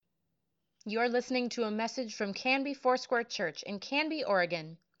You're listening to a message from Canby Foursquare Church in Canby,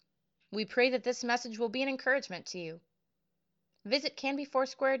 Oregon. We pray that this message will be an encouragement to you. Visit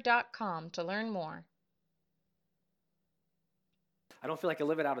canbyfoursquare.com to learn more. I don't feel like I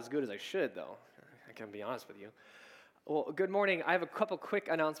live it out as good as I should, though. I can be honest with you. Well, good morning. I have a couple quick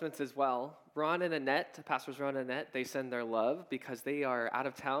announcements as well. Ron and Annette, Pastors Ron and Annette, they send their love because they are out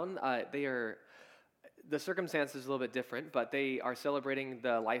of town. The circumstance is a little bit different, but they are celebrating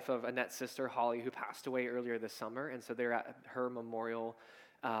the life of Annette's sister, Holly, who passed away earlier this summer, and so they're at her memorial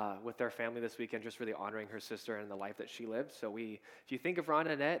with their family this weekend, just really honoring her sister and the life that she lived. So if you think of Ron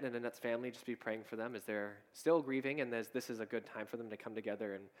and Annette and Annette's family, just be praying for them as they're still grieving, and this is a good time for them to come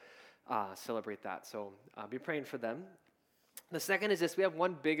together and celebrate that. So be praying for them. The second is this: we have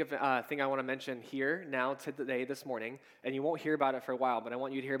one big thing I want to mention here now today, this morning, and you won't hear about it for a while, but I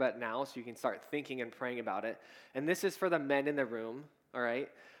want you to hear about it now so you can start thinking and praying about it. And this is for the men in the room, all right?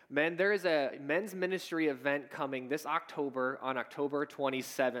 Men, there is a men's ministry event coming this October on October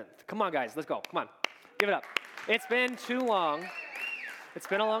 27th. Come on, guys, let's go. Come on, give it up. It's been too long. It's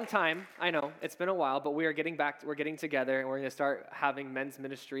been a long time, I know. It's been a while, but we're getting together, and we're going to start having men's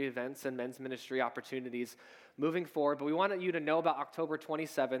ministry events and men's ministry opportunities moving forward. But we wanted you to know about October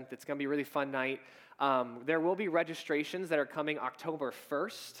 27th. It's going to be a really fun night. There will be registrations that are coming October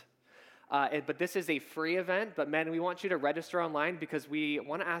 1st. But this is a free event. But men, we want you to register online because we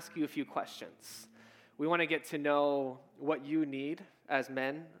want to ask you a few questions. We want to get to know what you need as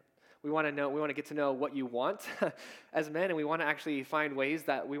men. We want to get to know what you want as men, and we want to actually find ways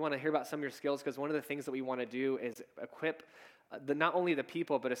that we want to hear about some of your skills, because one of the things that we want to do is equip not only the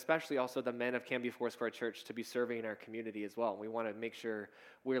people, but especially also the men of Canby Foursquare Church to be serving in our community as well. We want to make sure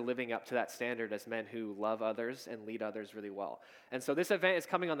we're living up to that standard as men who love others and lead others really well. And so this event is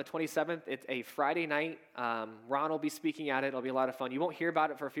coming on the 27th. It's a Friday night. Ron will be speaking at it. It'll be a lot of fun. You won't hear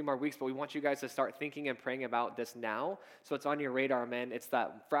about it for a few more weeks, but we want you guys to start thinking and praying about this now, so it's on your radar, men. It's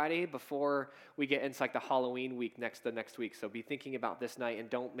that Friday before we get into like the Halloween week the next week. So be thinking about this night and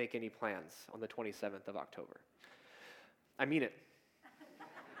don't make any plans on the 27th of October. I mean it.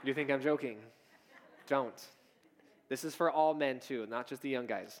 You think I'm joking? Don't. This is for all men too, not just the young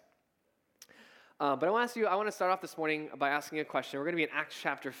guys. But I want to start off this morning by asking a question. We're going to be in Acts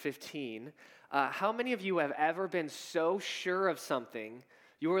chapter 15. How many of you have ever been so sure of something,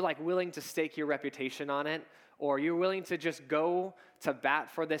 you were like willing to stake your reputation on it, or you were willing to just go to bat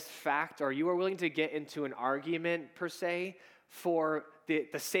for this fact, or you were willing to get into an argument per se for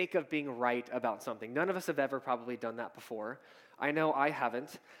the sake of being right about something? None of us have ever probably done that before. I know I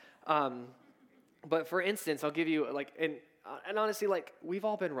haven't. But for instance, I'll give you and honestly, we've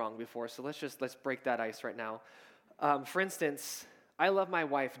all been wrong before, so let's break that ice right now. For instance, I love my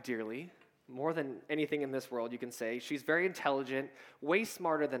wife dearly, more than anything in this world, you can say. She's very intelligent, way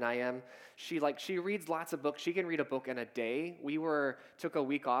smarter than I am. She reads lots of books. She can read a book in a day. We took a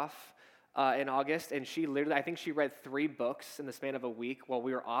week off in August, and I think she read 3 books in the span of a week while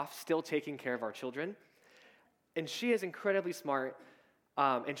we were off, still taking care of our children. And she is incredibly smart,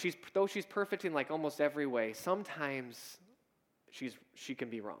 and though she's perfect in like almost every way, sometimes she can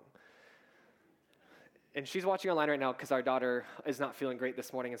be wrong. And she's watching online right now because our daughter is not feeling great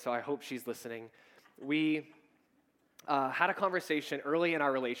this morning, and so I hope she's listening. We had a conversation early in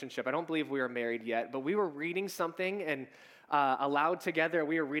our relationship. I don't believe we were married yet, but we were reading something, and aloud together,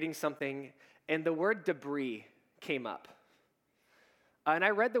 we were reading something, and the word debris came up. And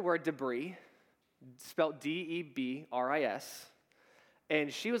I read the word debris, spelled D-E-B-R-I-S,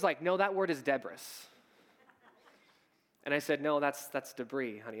 and she was like, "No, that word is debris." And I said, "No, that's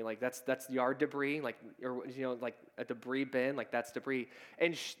debris, honey. Like that's yard debris, like a debris bin, like that's debris."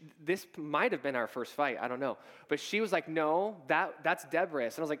 And this might have been our first fight, I don't know. But she was like, "No, that's debris."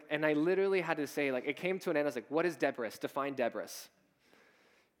 And I was like, and I literally had to say, it came to an end. I was like, "What is debris? Define debris."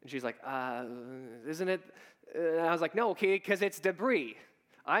 And she's like, "Isn't it?" And I was like, "No, okay, because it's debris.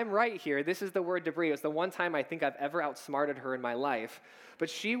 I'm right here. This is the word debris." It was the one time I think I've ever outsmarted her in my life. But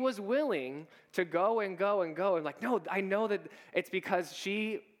she was willing to go and go and go. And no, I know that it's because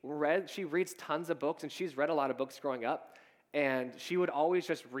she reads tons of books, and she's read a lot of books growing up. And she would always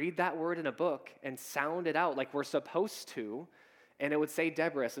just read that word in a book and sound it out like we're supposed to. And it would say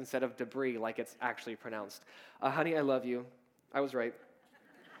debris instead of debris like it's actually pronounced. Honey, I love you. I was right.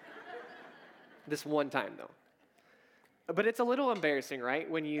 This one time, though. But it's a little embarrassing, right?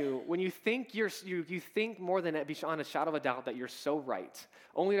 When you think you think more than beyond a shadow of a doubt that you're so right,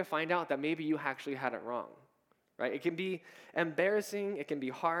 only to find out that maybe you actually had it wrong, right? It can be embarrassing. It can be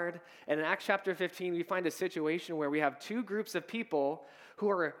hard. And in Acts chapter 15, we find a situation where we have 2 groups of people who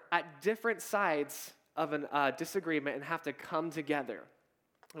are at different sides of a disagreement and have to come together.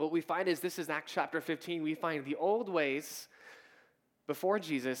 What we find is this is Acts chapter 15. We find the old ways before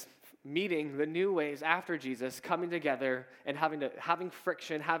Jesus meeting the new ways after Jesus, coming together and having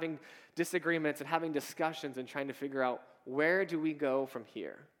friction, having disagreements, and having discussions and trying to figure out, where do we go from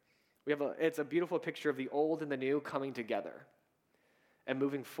here? It's a beautiful picture of the old and the new coming together and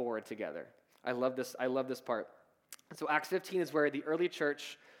moving forward together. I love this part. So Acts 15 is where the early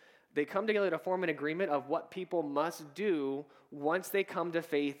church, they come together to form an agreement of what people must do once they come to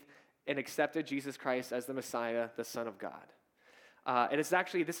faith and accepted Jesus Christ as the Messiah, the Son of God. And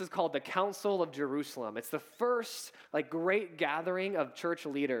this is called the Council of Jerusalem. It's the first great gathering of church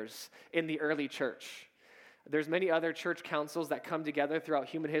leaders in the early church. There's many other church councils that come together throughout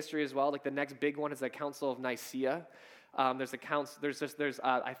human history as well. Like the next big one is the Council of Nicaea. I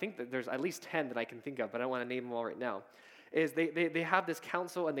think that there's at least 10 that I can think of, but I don't want to name them all right now. They have this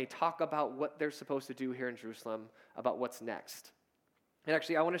council and they talk about what they're supposed to do here in Jerusalem, about what's next. And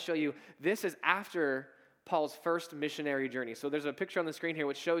actually, I want to show you, this is after Paul's first missionary journey. So there's a picture on the screen here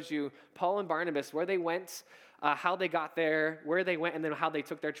which shows you Paul and Barnabas, where they went, how they got there, where they went, and then how they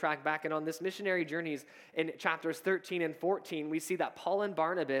took their track back. And on this missionary journeys in chapters 13 and 14, we see that Paul and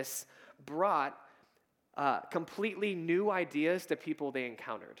Barnabas brought completely new ideas to people they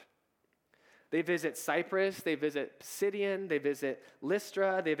encountered. They visit Cyprus, they visit Pisidian, they visit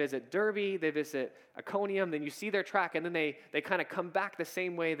Lystra, they visit Derbe, they visit Iconium. Then you see their track, and then they kind of come back the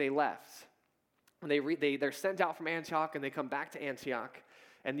same way they left. They're sent out from Antioch, and they come back to Antioch.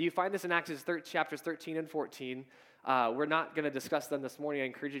 And you find this in chapters 13 and 14. We're not going to discuss them this morning. I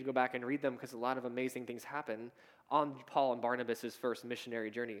encourage you to go back and read them because a lot of amazing things happen on Paul and Barnabas' first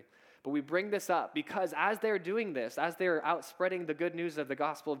missionary journey. But we bring this up because as they're doing this, as they're out spreading the good news of the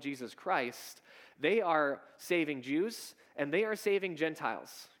gospel of Jesus Christ, they are saving Jews and they are saving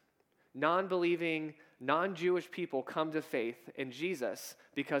Gentiles. Non-believing, non-Jewish people come to faith in Jesus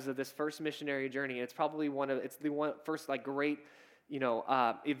because of this first missionary journey. It's probably the first great,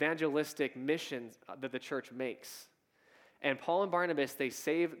 evangelistic missions that the church makes. And Paul and Barnabas, they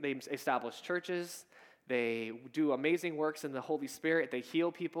establish churches, they do amazing works in the Holy Spirit, they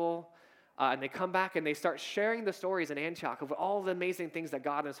heal people, and they come back and they start sharing the stories in Antioch of all the amazing things that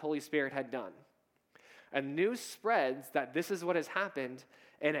God and His Holy Spirit had done. And news spreads that this is what has happened,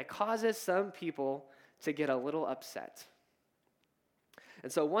 and it causes some people to get a little upset.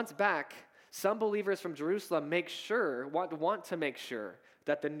 And so once back, some believers from Jerusalem want to make sure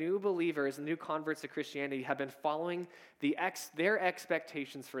that the new believers, the new converts to Christianity, have been following their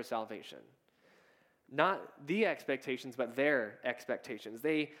expectations for salvation. Not the expectations, but their expectations.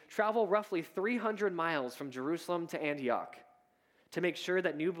 They travel roughly 300 miles from Jerusalem to Antioch to make sure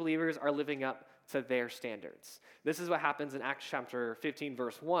that new believers are living up to their standards. This is what happens in Acts chapter 15,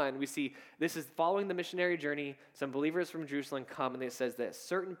 verse 1. We see this is following the missionary journey. Some believers from Jerusalem come, and it says this: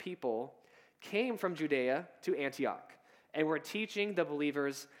 certain people came from Judea to Antioch and were teaching the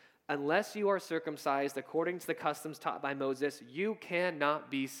believers, unless you are circumcised according to the customs taught by Moses, you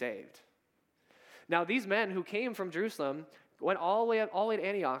cannot be saved. Now, these men who came from Jerusalem went all the way to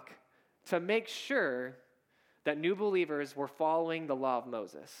Antioch to make sure that new believers were following the law of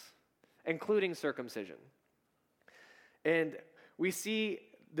Moses, including circumcision. And we see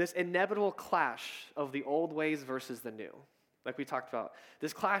this inevitable clash of the old ways versus the new, like we talked about.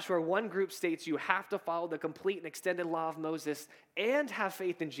 This clash where one group states you have to follow the complete and extended law of Moses and have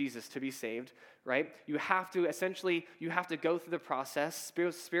faith in Jesus to be saved, right? You have to go through the process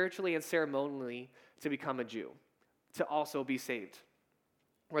spiritually and ceremonially to become a Jew, to also be saved.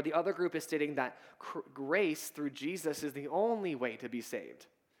 Where the other group is stating that grace through Jesus is the only way to be saved.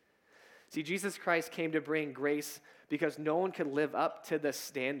 See, Jesus Christ came to bring grace because no one could live up to the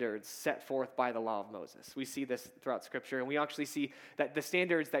standards set forth by the law of Moses. We see this throughout Scripture, and we actually see that the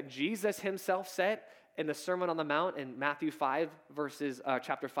standards that Jesus himself set in the Sermon on the Mount in Matthew 5,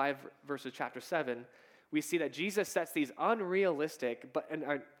 chapter 5, verses chapter 7, we see that Jesus sets these unrealistic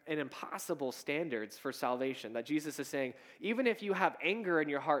and impossible standards for salvation. That Jesus is saying, even if you have anger in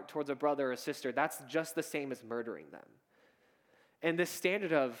your heart towards a brother or sister, that's just the same as murdering them. And this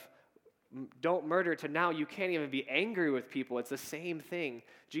standard of don't murder to now you can't even be angry with people, it's the same thing.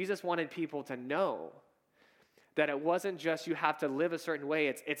 Jesus wanted people to know that it wasn't just you have to live a certain way,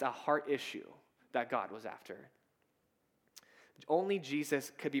 it's a heart issue that God was after. Only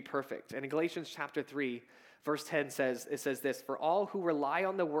Jesus could be perfect. And in Galatians chapter 3, verse 10 says this: for all who rely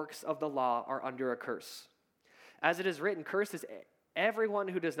on the works of the law are under a curse. As it is written, cursed is everyone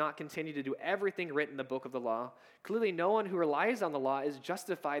who does not continue to do everything written in the book of the law. Clearly, no one who relies on the law is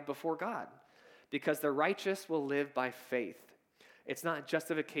justified before God, because the righteous will live by faith. It's not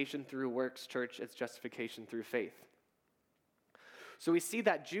justification through works, church. It's justification through faith. So we see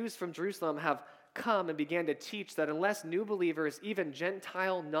that Jews from Jerusalem have come and began to teach that unless new believers, even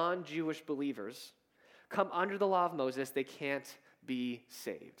Gentile non-Jewish believers, come under the law of Moses, they can't be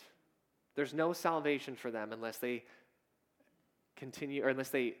saved. There's no salvation for them unless they continue, or unless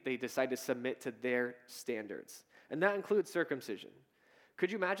they decide to submit to their standards. And that includes circumcision.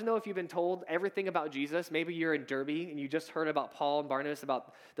 Could you imagine, though, if you've been told everything about Jesus? Maybe you're in Derby and you just heard about Paul and Barnabas,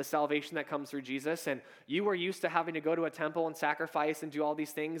 about the salvation that comes through Jesus, and you were used to having to go to a temple and sacrifice and do all these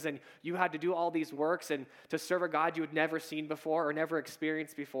things, and you had to do all these works and to serve a God you had never seen before or never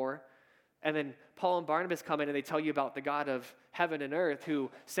experienced before. And then Paul and Barnabas come in and they tell you about the God of heaven and earth who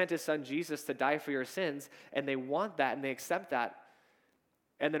sent his son Jesus to die for your sins, and they want that and they accept that.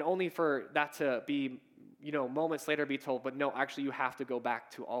 And then only for that to be, moments later be told, but no, actually you have to go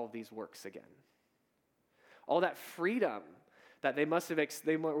back to all of these works again. All that freedom that they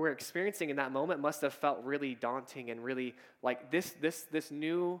were experiencing in that moment must have felt really daunting and really like this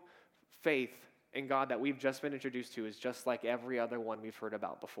new faith in God that we've just been introduced to is just like every other one we've heard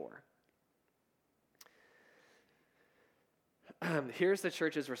about before. Here's the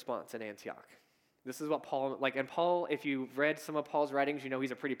church's response in Antioch. This is what Paul, and Paul, if you've read some of Paul's writings, you know he's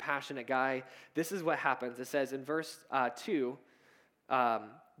a pretty passionate guy. This is what happens. It says in verse 2,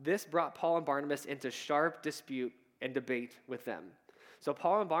 this brought Paul and Barnabas into sharp dispute and debate with them. So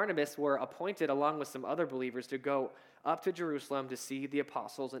Paul and Barnabas were appointed along with some other believers to go up to Jerusalem to see the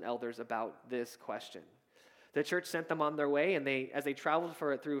apostles and elders about this question. The church sent them on their way, and as they traveled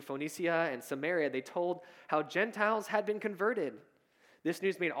through Phoenicia and Samaria, they told how Gentiles had been converted. This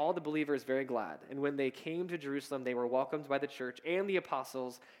news made all the believers very glad, and when they came to Jerusalem, they were welcomed by the church and the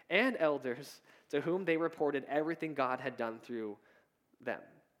apostles and elders, to whom they reported everything God had done through them.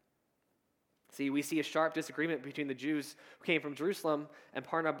 See, we see a sharp disagreement between the Jews who came from Jerusalem and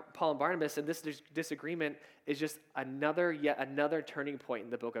Paul and Barnabas, and this disagreement is just yet another turning point in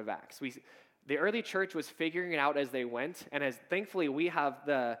the book of Acts. The early church was figuring it out as they went, and as thankfully we have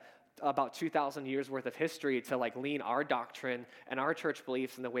about 2,000 years worth of history to lean our doctrine and our church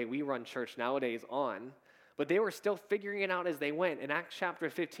beliefs and the way we run church nowadays on. But they were still figuring it out as they went. And Acts chapter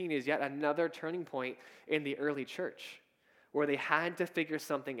 15 is yet another turning point in the early church where they had to figure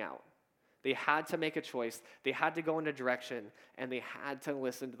something out. They had to make a choice. They had to go in a direction, and they had to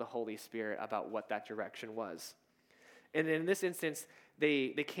listen to the Holy Spirit about what that direction was. And in this instance,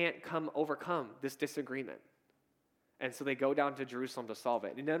 they can't overcome this disagreement. And so they go down to Jerusalem to solve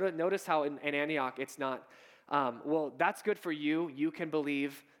it. And notice how in Antioch it's not, well, that's good for you. You can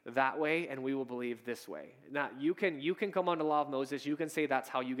believe that way, and we will believe this way. Now, you can come on the law of Moses. You can say that's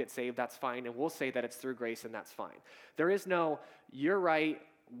how you get saved. That's fine. And we'll say that it's through grace, and that's fine. There is no, you're right,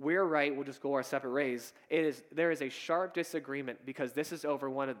 we're right, we'll just go our separate ways. There is a sharp disagreement because this is over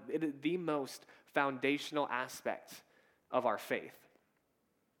one of the most foundational aspects of our faith.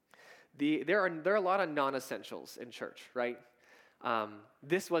 There are a lot of non-essentials in church, right?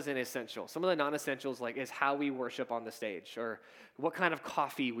 This wasn't essential. Some of the non-essentials is how we worship on the stage, or what kind of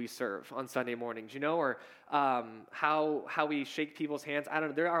coffee we serve on Sunday mornings, or how we shake people's hands. I don't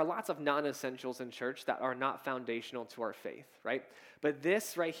know. There are lots of non-essentials in church that are not foundational to our faith, right? But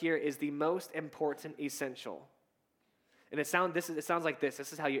this right here is the most important essential. And it sounds like this.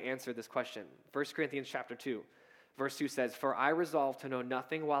 This is how you answer this question. 1 Corinthians chapter 2. Verse 2 says, "For I resolved to know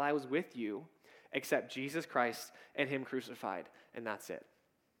nothing while I was with you except Jesus Christ and him crucified." And that's it.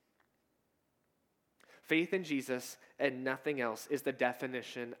 Faith in Jesus and nothing else is the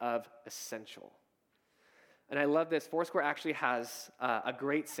definition of essential. And I love this. Foursquare actually has a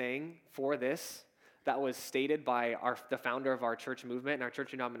great saying for this that was stated by the founder of our church movement and our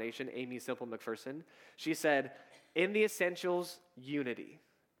church denomination, Amy Simple McPherson. She said, "In the essentials, unity.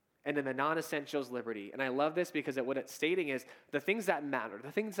 And in the non-essentials, liberty." And I love this because what it's stating is the things that matter,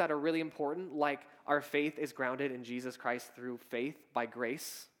 the things that are really important, like our faith is grounded in Jesus Christ through faith by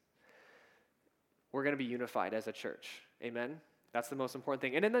grace, we're going to be unified as a church. Amen? That's the most important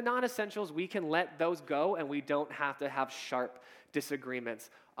thing. And in the non-essentials, we can let those go, and we don't have to have sharp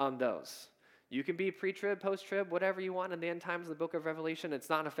disagreements on those. You can be pre-trib, post-trib, whatever you want in the end times of the book of Revelation. It's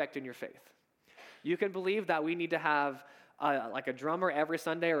not affecting your faith. You can believe that we need to have a drummer every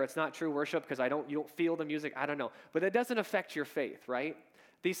Sunday, or it's not true worship because you don't feel the music. I don't know. But it doesn't affect your faith, right?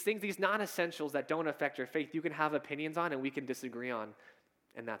 These things, these non-essentials that don't affect your faith, you can have opinions on and we can disagree on,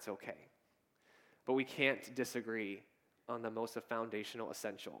 and that's okay. But we can't disagree on the most foundational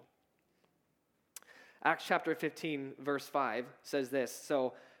essential. Acts chapter 15, verse 5 says this.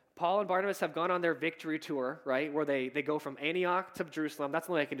 So Paul and Barnabas have gone on their victory tour, right, where they go from Antioch to Jerusalem. That's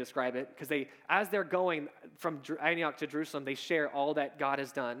the way I can describe it, because as they're going from Antioch to Jerusalem, they share all that God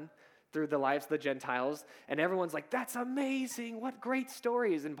has done through the lives of the Gentiles, and everyone's like, that's amazing, what great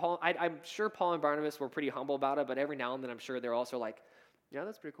stories. And I'm sure Paul and Barnabas were pretty humble about it, but every now and then I'm sure they're also like, yeah,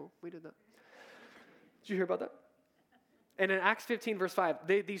 that's pretty cool, we did that. Did you hear about that? And in Acts 15, verse 5,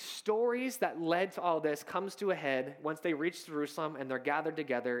 these stories that led to all this comes to a head once they reach Jerusalem and they're gathered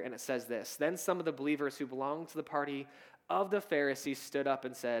together, and it says this: Then some of the believers who belonged to the party of the Pharisees stood up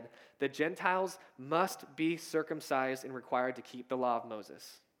and said, the Gentiles must be circumcised and required to keep the law of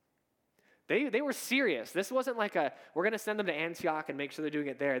Moses. They were serious. This wasn't like we're going to send them to Antioch and make sure they're doing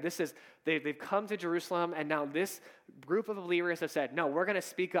it there. This is, they've come to Jerusalem, and now this group of believers have said, no, we're going to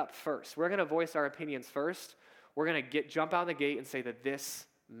speak up first. We're going to voice our opinions first. We're going to jump out the gate and say that this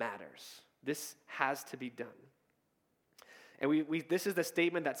matters. This has to be done. And this is the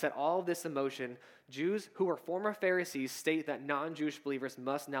statement that set all of this in motion. Jews who were former Pharisees state that non-Jewish believers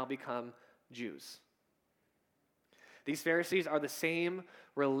must now become Jews. These Pharisees are the same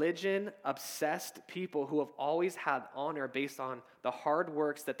religion-obsessed people who have always had honor based on the hard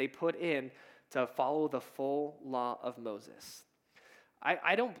works that they put in to follow the full law of Moses.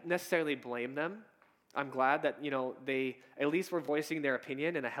 I don't necessarily blame them. I'm glad that they at least were voicing their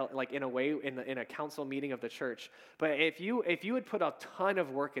opinion in a way in a council meeting of the church. But if you had put a ton of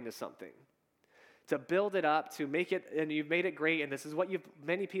work into something to build it up, to make it, and you've made it great, and this is what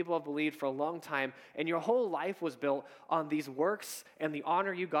many people have believed for a long time, and your whole life was built on these works and the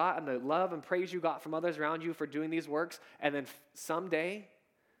honor you got and the love and praise you got from others around you for doing these works, and then someday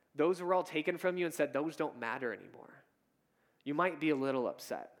those were all taken from you and said those don't matter anymore. You might be a little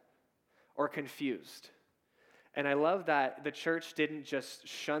upset or confused. And I love that the church didn't just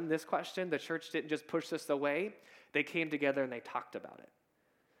shun this question. The church didn't just push this away. They came together and they talked about it.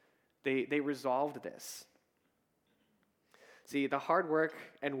 They resolved this. See, the hard work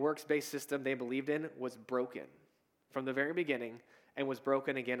and works-based system they believed in was broken from the very beginning and was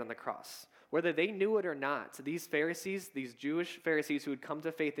broken again on the cross. Whether they knew it or not, these Pharisees, these Jewish Pharisees who had come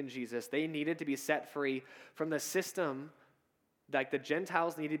to faith in Jesus, they needed to be set free from the system like the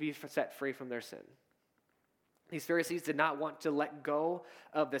Gentiles needed to be set free from their sin. These Pharisees did not want to let go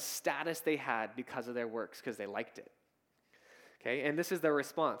of the status they had because of their works, because they liked it. Okay, and this is their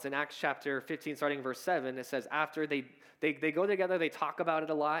response. In Acts chapter 15, starting verse 7, it says, after they go together, they talk about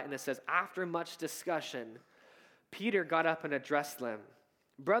it a lot, and it says, after much discussion, Peter got up and addressed them.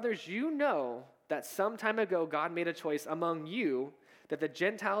 Brothers, you know that some time ago God made a choice among you that the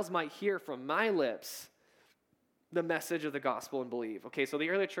Gentiles might hear from my lips the message of the gospel and believe. Okay, so the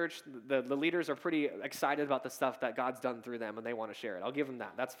early church, the leaders are pretty excited about the stuff that God's done through them, and they want to share it. I'll give them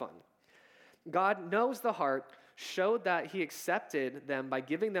that. That's fun. God knows the heart, showed that he accepted them by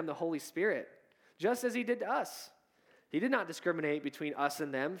giving them the Holy Spirit, just as he did to us. He did not discriminate between us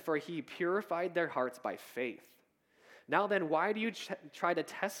and them, for he purified their hearts by faith. Now then, why do you try to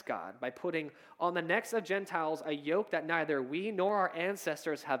test God by putting on the necks of Gentiles a yoke that neither we nor our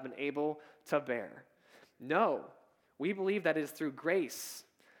ancestors have been able to bear? No, we believe that it is through grace,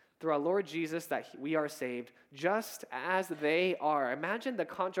 through our Lord Jesus, that we are saved, just as they are. Imagine the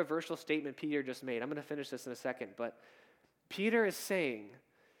controversial statement Peter just made. I'm going to finish this in a second, but Peter is saying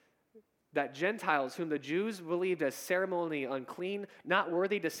that Gentiles, whom the Jews believed as ceremonially unclean, not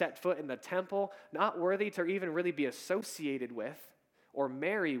worthy to set foot in the temple, not worthy to even really be associated with or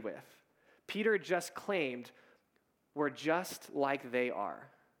marry with, Peter just claimed were just like they are.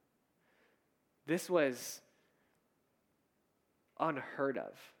 This was unheard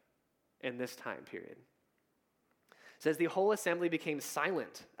of in this time period. It says the whole assembly became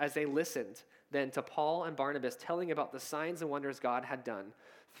silent as they listened then to Paul and Barnabas telling about the signs and wonders God had done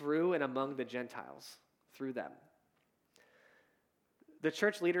through and among the Gentiles, through them. The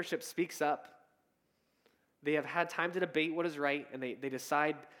church leadership speaks up. They have had time to debate what is right, and they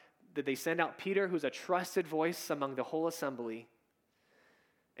decide that they send out Peter, who's a trusted voice among the whole assembly,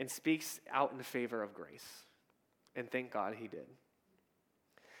 and speaks out in favor of grace. And thank God he did.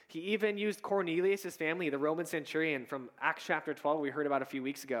 He even used Cornelius, his family, the Roman centurion from Acts chapter 12 we heard about a few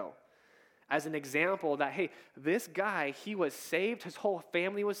weeks ago, as an example that, hey, this guy, he was saved, his whole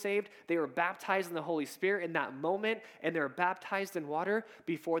family was saved, they were baptized in the Holy Spirit in that moment, and they were baptized in water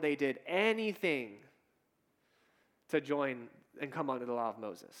before they did anything to join and come under the law of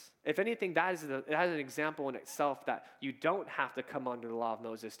Moses. If anything, that is an example in itself that you don't have to come under the law of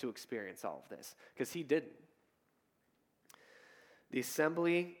Moses to experience all of this, because he didn't. The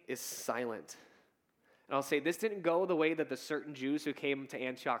assembly is silent. And I'll say this didn't go the way that the certain Jews who came to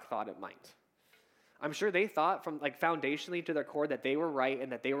Antioch thought it might. I'm sure they thought from foundationally to their core that they were right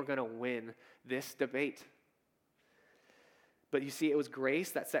and that they were going to win this debate. But you see, it was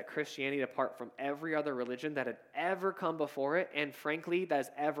grace that set Christianity apart from every other religion that had ever come before it, and frankly, that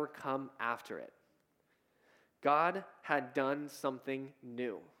has ever come after it. God had done something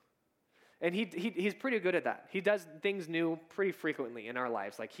new. And he's pretty good at that. He does things new pretty frequently in our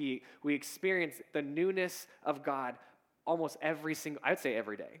lives. Like we experience the newness of God almost I'd say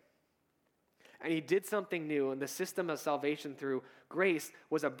every day. And he did something new, and the system of salvation through grace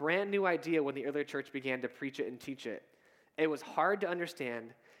was a brand new idea when the early church began to preach it and teach it. It was hard to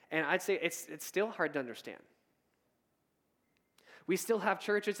understand, and I'd say it's still hard to understand. We still have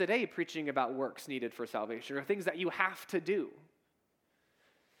churches today preaching about works needed for salvation, or things that you have to do.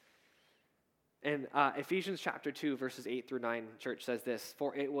 And Ephesians chapter 2, verses 8 through 9, church says this,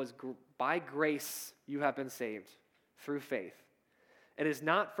 "For it was by grace you have been saved, through faith. It is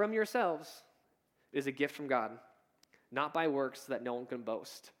not from yourselves, it is a gift from God, not by works so that no one can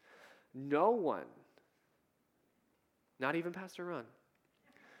boast." No one, not even Pastor Ron,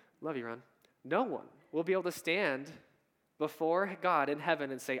 love you, Ron, no one will be able to stand before God in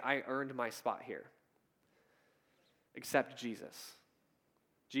heaven and say, "I earned my spot here," except Jesus.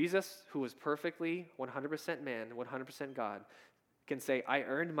 Jesus, who was perfectly 100% man, 100% God, can say, "I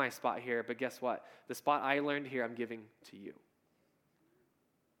earned my spot here, but guess what? The spot I learned here, I'm giving to you."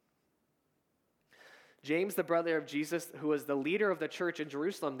 James, the brother of Jesus, who was the leader of the church in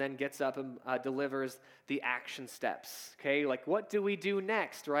Jerusalem, then gets up and delivers the action steps. Okay, like what do we do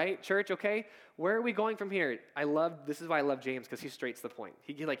next, right? Church, okay, where are we going from here? This is why I love James, because he straightens the point.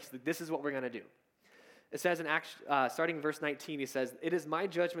 This is what we're going to do. It says in Acts, starting in verse 19, he says, "It is my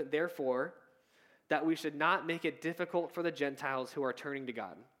judgment, therefore, that we should not make it difficult for the Gentiles who are turning to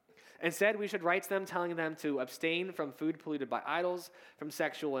God. Instead, we should write to them, telling them to abstain from food polluted by idols, from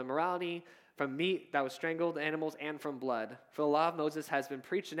sexual immorality, from meat that was strangled, animals, and from blood. For the law of Moses has been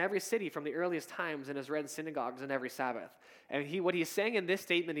preached in every city from the earliest times and is read in synagogues on every Sabbath." And what he's saying in this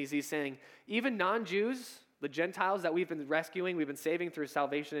statement is he's saying, even non-Jews, the Gentiles that we've been rescuing, we've been saving through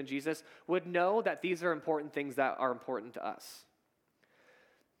salvation in Jesus, would know that these are important things that are important to us.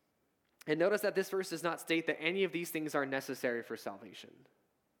 And notice that this verse does not state that any of these things are necessary for salvation.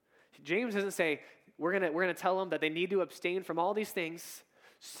 James doesn't say, we're gonna tell them that they need to abstain from all these things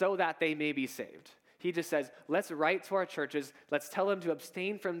so that they may be saved. He just says, let's write to our churches, let's tell them to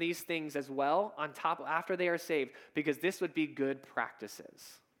abstain from these things as well on top after they are saved, because this would be good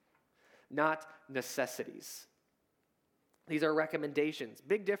practices, not necessities. These are recommendations.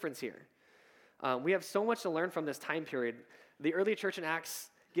 Big difference here. We have so much to learn from this time period. The early church in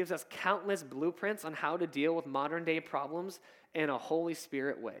Acts gives us countless blueprints on how to deal with modern day problems in a Holy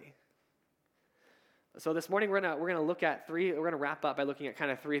Spirit way. So this morning we're gonna look at we're gonna wrap up by looking at kind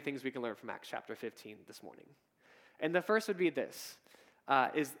of three things we can learn from Acts chapter 15 this morning. And the first would be this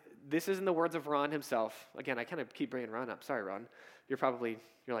is in the words of Ron himself. Again, I kind of keep bringing Ron up. Sorry, Ron. You're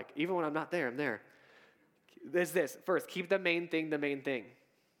like, even when I'm not there, I'm there. There's this. First, keep the main thing the main thing.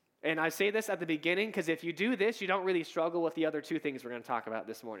 And I say this at the beginning because if you do this, you don't really struggle with the other two things we're going to talk about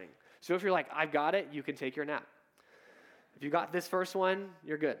this morning. So if you're like, I've got it, you can take your nap. If you got this first one,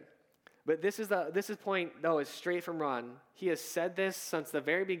 you're good. But this is point, though, is straight from Ron. He has said this since the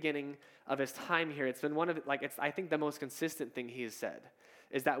very beginning of his time here. It's been I think the most consistent thing he has said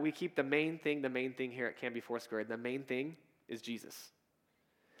is that we keep the main thing here at Canby Foursquare. The main thing is Jesus.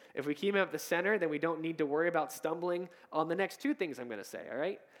 If we keep him at the center, then we don't need to worry about stumbling on the next two things I'm going to say, all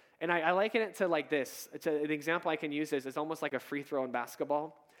right? And I liken it to like this. An example I can use is it's almost like a free throw in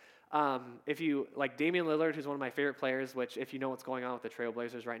basketball. If you, like Damian Lillard, who's one of my favorite players, which if you know what's going on with the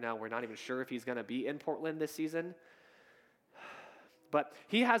Trailblazers right now, we're not even sure if he's going to be in Portland this season. But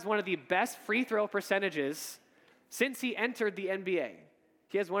he has one of the best free throw percentages since he entered the NBA.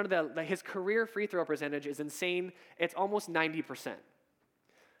 He has his career free throw percentage is insane. It's almost 90%.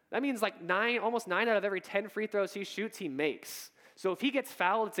 That means almost 9 out of every 10 free throws he shoots, he makes. So if he gets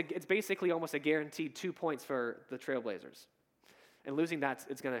fouled, it's basically almost a guaranteed 2 points for the Trailblazers. And losing that,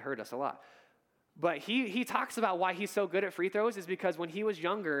 it's going to hurt us a lot. But he talks about why he's so good at free throws is because when he was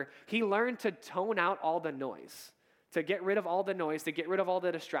younger, he learned to tone out all the noise, to get rid of all the noise, to get rid of all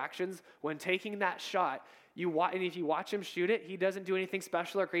the distractions. When taking that shot, and if you watch him shoot it, he doesn't do anything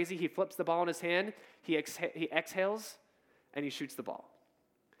special or crazy. He flips the ball in his hand, he exhales, and he shoots the ball.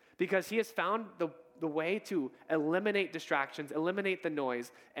 Because he has found the way to eliminate distractions, eliminate the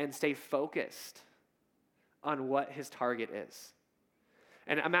noise, and stay focused on what his target is.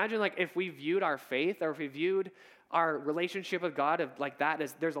 And imagine if we viewed our faith or if we viewed our relationship with God like that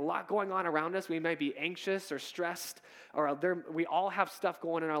as there's a lot going on around us. We might be anxious or stressed, or we all have stuff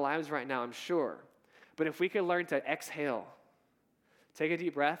going in our lives right now, I'm sure. But if we could learn to exhale, take a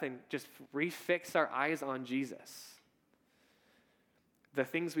deep breath, and just refix our eyes on Jesus, The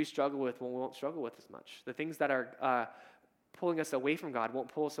things we struggle with, we won't struggle with as much. The things that are pulling us away from God won't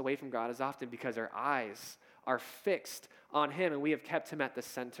pull us away from God as often because our eyes are fixed on him and we have kept him at the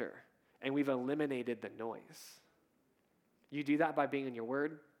center and we've eliminated the noise. You do that by being in your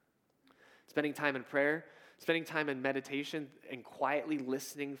word, spending time in prayer, spending time in meditation and quietly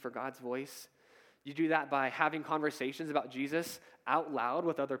listening for God's voice. You do that by having conversations about Jesus out loud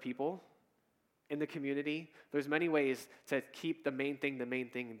with other people in the community. There's many ways to keep the main thing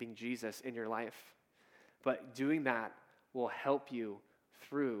being Jesus in your life. But doing that will help you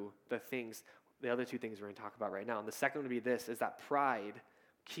through the other two things we're going to talk about right now. And the second would be this, is that pride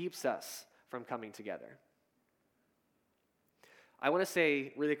keeps us from coming together. I want to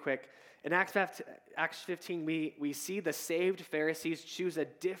say really quick, in Acts 15, we see the saved Pharisees choose a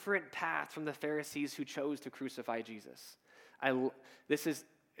different path from the Pharisees who chose to crucify Jesus.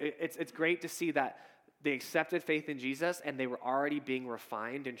 It's great to see that they accepted faith in Jesus and they were already being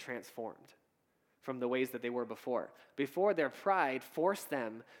refined and transformed from the ways that they were before. Before, their pride forced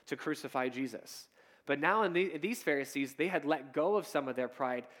them to crucify Jesus. But now in these Pharisees, they had let go of some of their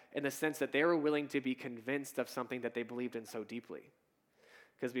pride in the sense that they were willing to be convinced of something that they believed in so deeply.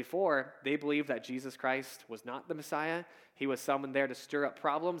 Because before, they believed that Jesus Christ was not the Messiah. He was someone there to stir up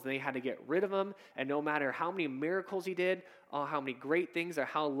problems, and they had to get rid of him. And no matter how many miracles he did, or how many great things, or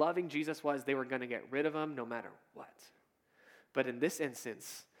how loving Jesus was, they were going to get rid of him no matter what. But in this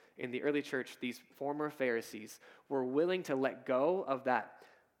instance, in the early church, these former Pharisees were willing to let go of that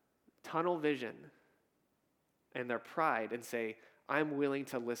tunnel vision and their pride and say, I'm willing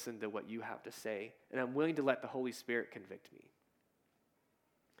to listen to what you have to say, and I'm willing to let the Holy Spirit convict me.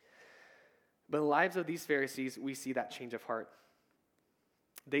 But in the lives of these Pharisees, we see that change of heart.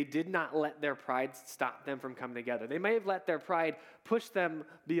 They did not let their pride stop them from coming together. They may have let their pride push them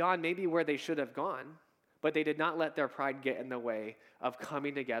beyond maybe where they should have gone, but they did not let their pride get in the way of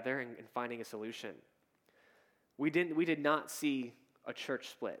coming together and finding a solution. We did not see a church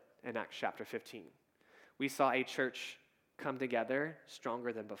split in Acts chapter 15. We saw a church come together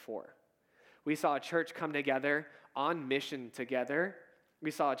stronger than before. We saw a church come together on mission together. We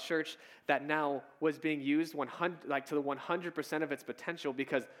saw a church that now was being used to the 100% of its potential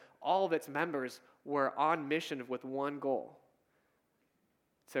because all of its members were on mission with one goal: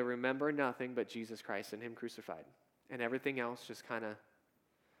 to remember nothing but Jesus Christ and him crucified. And everything else just kind of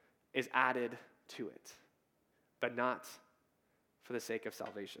is added to it, but not for the sake of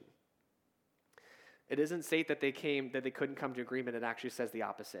salvation. It doesn't say that they couldn't come to agreement. It actually says the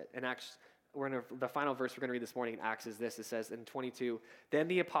opposite. In Acts, the final verse we're going to read this morning in Acts is this. It says in 22, then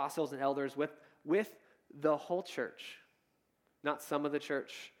the apostles and elders with the whole church, not some of the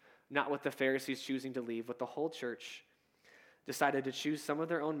church, not with the Pharisees choosing to leave, with the whole church, decided to choose some of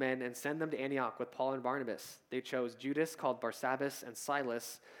their own men and send them to Antioch with Paul and Barnabas. They chose Judas, called Barsabbas, and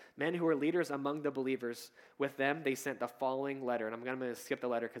Silas, men who were leaders among the believers. With them, they sent the following letter. And I'm going to skip the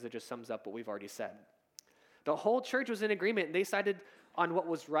letter because it just sums up what we've already said. The whole church was in agreement. They decided on what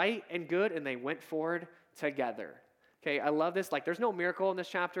was right and good, and they went forward together. Okay, I love this. There's no miracle in this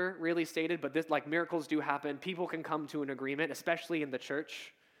chapter really stated, but miracles do happen. People can come to an agreement, especially in the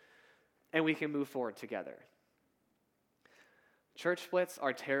church, and we can move forward together. Church splits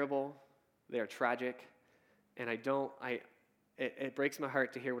are terrible. They are tragic, and it breaks my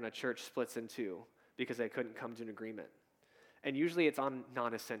heart to hear when a church splits in two because they couldn't come to an agreement. And usually it's on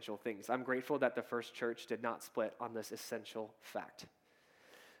non-essential things. I'm grateful that the first church did not split on this essential fact.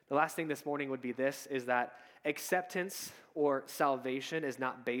 The last thing this morning would be this, is that acceptance or salvation is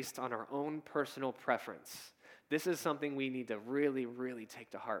not based on our own personal preference. This is something we need to really, really take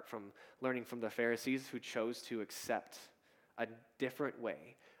to heart from learning from the Pharisees who chose to accept a different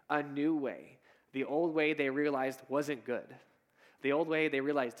way, a new way. The old way they realized wasn't good. The old way they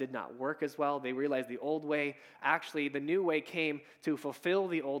realized did not work as well. They realized the old way, actually the new way came to fulfill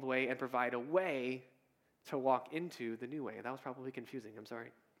the old way and provide a way to walk into the new way. That was probably confusing, I'm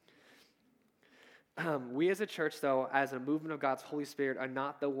sorry. We as a church, though, as a movement of God's Holy Spirit, are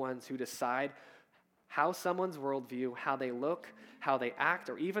not the ones who decide how someone's worldview, how they look, how they act,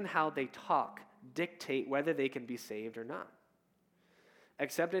 or even how they talk dictate whether they can be saved or not.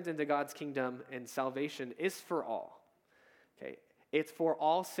 Acceptance into God's kingdom and salvation is for all. Okay, it's for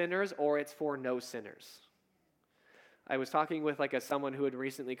all sinners or it's for no sinners. I was talking with someone who had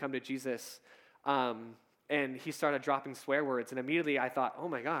recently come to Jesus, and he started dropping swear words, and immediately I thought, oh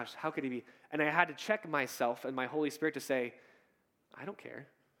my gosh, how could he be? And I had to check myself and my Holy Spirit to say, I don't care.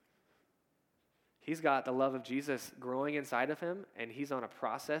 He's got the love of Jesus growing inside of him, and he's on a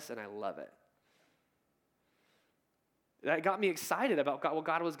process, and I love it. That got me excited about what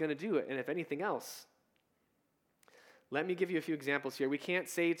God was going to do, and if anything else, Let me give you a few examples here. We can't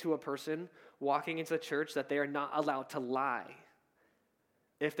say to a person walking into the church that they are not allowed to lie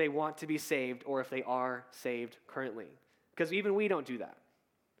if they want to be saved or if they are saved currently. Because even we don't do that.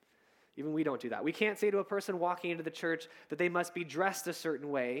 Even we don't do that. We can't say to a person walking into the church that they must be dressed a certain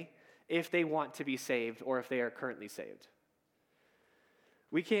way if they want to be saved or if they are currently saved.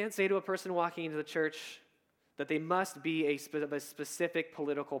 We can't say to a person walking into the church that they must be a specific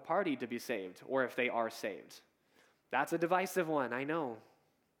political party to be saved or if they are saved. That's a divisive one, I know.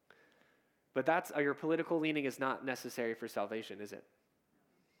 But your political leaning is not necessary for salvation, is it?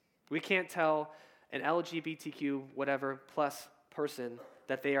 We can't tell an LGBTQ whatever plus person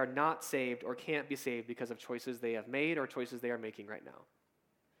that they are not saved or can't be saved because of choices they have made or choices they are making right now.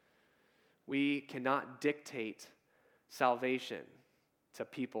 We cannot dictate salvation to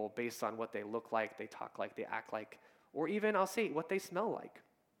people based on what they look like, they talk like, they act like, or even, I'll say, what they smell like.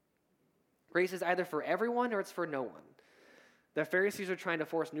 Grace is either for everyone or it's for no one. The Pharisees are trying to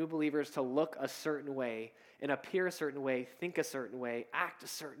force new believers to look a certain way and appear a certain way, think a certain way, act a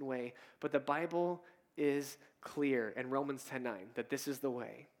certain way, but the Bible is clear in Romans 10:9 that this is the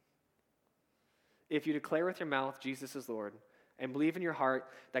way. If you declare with your mouth Jesus is Lord and believe in your heart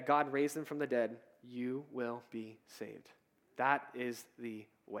that God raised him from the dead, you will be saved. That is the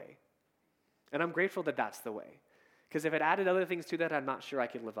way. And I'm grateful that that's the way. Because if it added other things to that, I'm not sure I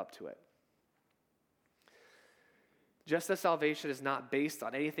could live up to it. Just as salvation is not based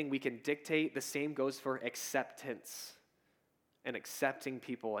on anything we can dictate, the same goes for acceptance and accepting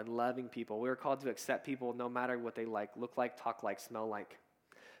people and loving people. We are called to accept people no matter what they like, look like, talk like, smell like.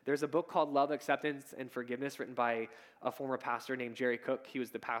 There's a book called Love, Acceptance, and Forgiveness written by a former pastor named Jerry Cook. He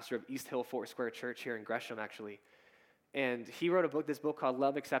was the pastor of East Hill Foursquare Church here in Gresham, actually. And he wrote this book called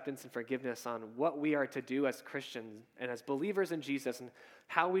Love, Acceptance, and Forgiveness on what we are to do as Christians and as believers in Jesus and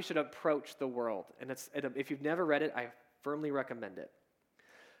how we should approach the world. And if you've never read it, I firmly recommend it.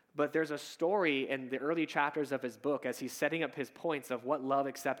 But there's a story in the early chapters of his book as he's setting up his points of what love,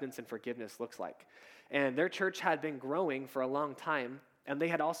 acceptance, and forgiveness looks like. And their church had been growing for a long time, and they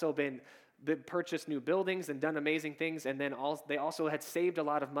had also been purchased new buildings and done amazing things, and then they also had saved a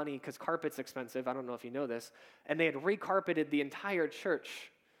lot of money because carpet's expensive. I don't know if you know this. And they had recarpeted the entire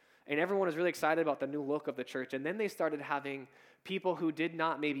church, and everyone was really excited about the new look of the church. And then they started having people who did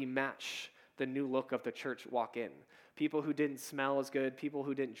not maybe match the new look of the church walk in. People who didn't smell as good, people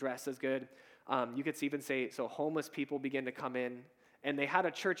who didn't dress as good. You could even say, so homeless people began to come in. And they had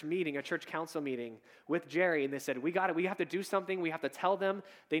a church meeting, a church council meeting with Jerry, and they said, we have to do something. We have to tell them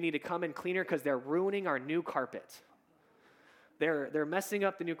they need to come in cleaner because they're ruining our new carpet. They're messing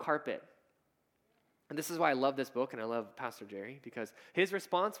up the new carpet. And this is why I love this book, and I love Pastor Jerry, because his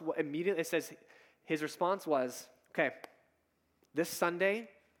response immediately, it says, his response was, okay, this Sunday,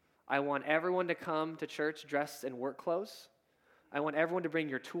 I want everyone to come to church dressed in work clothes. I want everyone to bring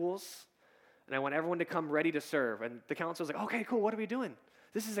your tools. And I want everyone to come ready to serve. And the council was like, okay, cool, what are we doing?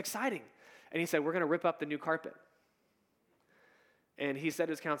 This is exciting. And he said, we're going to rip up the new carpet. And he said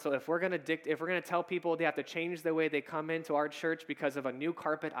to his council, if we're going to tell people they have to change the way they come into our church because of a new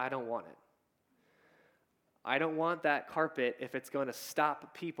carpet, I don't want it. I don't want that carpet if it's going to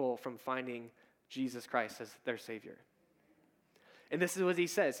stop people from finding Jesus Christ as their Savior. And this is what he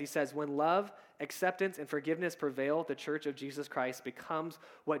says. He says, when love, acceptance, and forgiveness prevail, the church of Jesus Christ becomes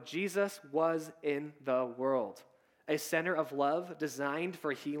what Jesus was in the world, a center of love designed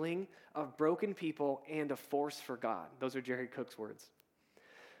for healing of broken people and a force for God. Those are Jerry Cook's words.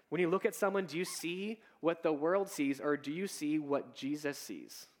 When you look at someone, do you see what the world sees, or do you see what Jesus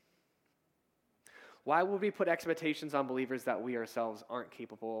sees? Why would we put expectations on believers that we ourselves aren't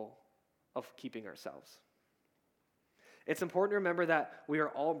capable of keeping ourselves? It's important to remember that we are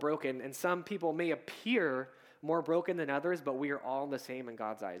all broken, and some people may appear more broken than others, but we are all the same in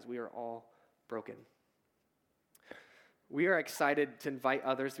God's eyes. We are all broken. We are excited to invite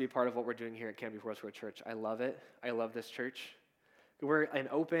others to be part of what we're doing here at Canby Foursquare Church. I love it. I love this church. We're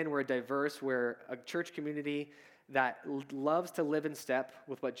we're diverse, we're a church community that loves to live in step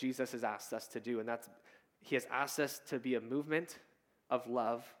with what Jesus has asked us to do, and he has asked us to be a movement of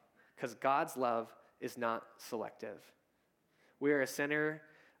love, because God's love is not selective. We are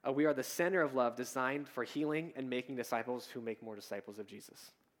the center of love designed for healing and making disciples who make more disciples of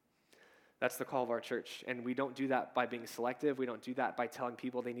Jesus. That's the call of our church. And we don't do that by being selective. We don't do that by telling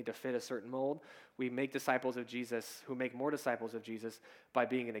people they need to fit a certain mold. We make disciples of Jesus who make more disciples of Jesus by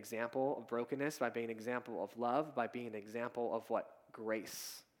being an example of brokenness, by being an example of love, by being an example of what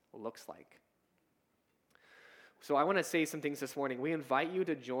grace looks like. So I want to say some things this morning. We invite you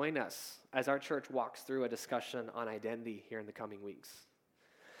to join us as our church walks through a discussion on identity here in the coming weeks.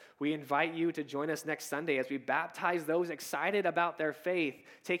 We invite you to join us next Sunday as we baptize those excited about their faith,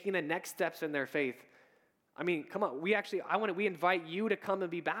 taking the next steps in their faith. I mean, come on, we invite you to come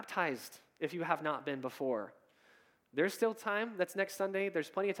and be baptized if you have not been before. There's still time. That's next Sunday. There's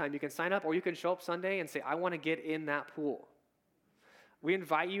plenty of time. You can sign up or you can show up Sunday and say, I want to get in that pool. We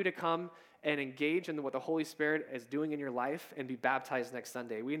invite you to come and engage in what the Holy Spirit is doing in your life and be baptized next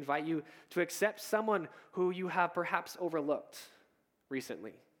Sunday. We invite you to accept someone who you have perhaps overlooked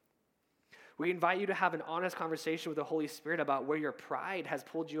recently. We invite you to have an honest conversation with the Holy Spirit about where your pride has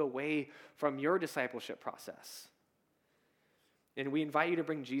pulled you away from your discipleship process. And we invite you to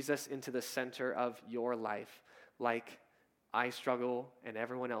bring Jesus into the center of your life, like I struggle and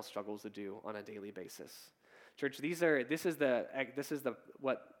everyone else struggles to do on a daily basis. Church, this is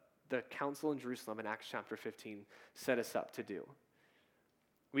what the council in Jerusalem in Acts chapter 15 set us up to do.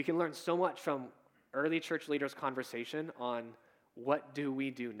 We can learn so much from early church leaders' conversation on what do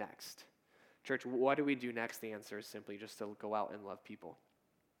we do next. Church, what do we do next? The answer is simply just to go out and love people.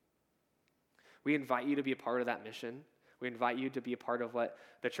 We invite you to be a part of that mission. We invite you to be a part of what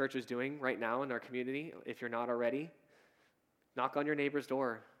the church is doing right now in our community. If you're not already, knock on your neighbor's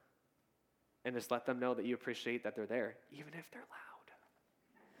door and just let them know that you appreciate that they're there, even if they're loud.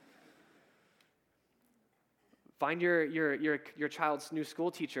 Find your child's new school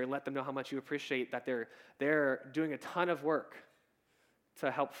teacher and let them know how much you appreciate that they're doing a ton of work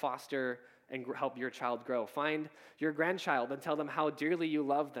to help foster and help your child grow. Find your grandchild and tell them how dearly you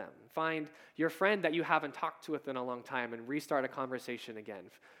love them. Find your friend that you haven't talked to in a long time and restart a conversation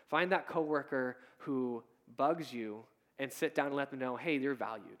again. Find that coworker who bugs you and sit down and let them know, hey, you're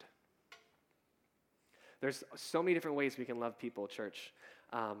valued. There's so many different ways we can love people, church.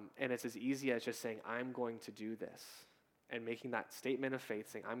 And it's as easy as just saying, I'm going to do this, and making that statement of faith,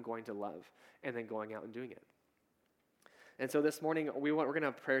 saying, I'm going to love, and then going out and doing it. And so this morning, we're going to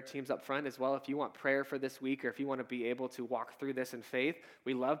have prayer teams up front as well. If you want prayer for this week, or if you want to be able to walk through this in faith,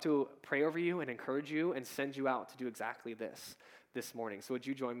 we love to pray over you and encourage you and send you out to do exactly this morning. So would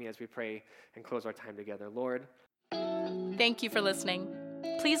you join me as we pray and close our time together? Lord. Thank you for listening.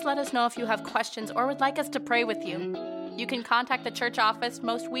 Please let us know if you have questions or would like us to pray with you. You can contact the church office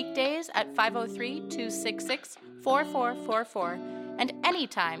most weekdays at 503-266-4444 and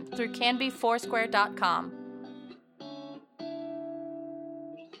anytime through canbyfoursquare.com.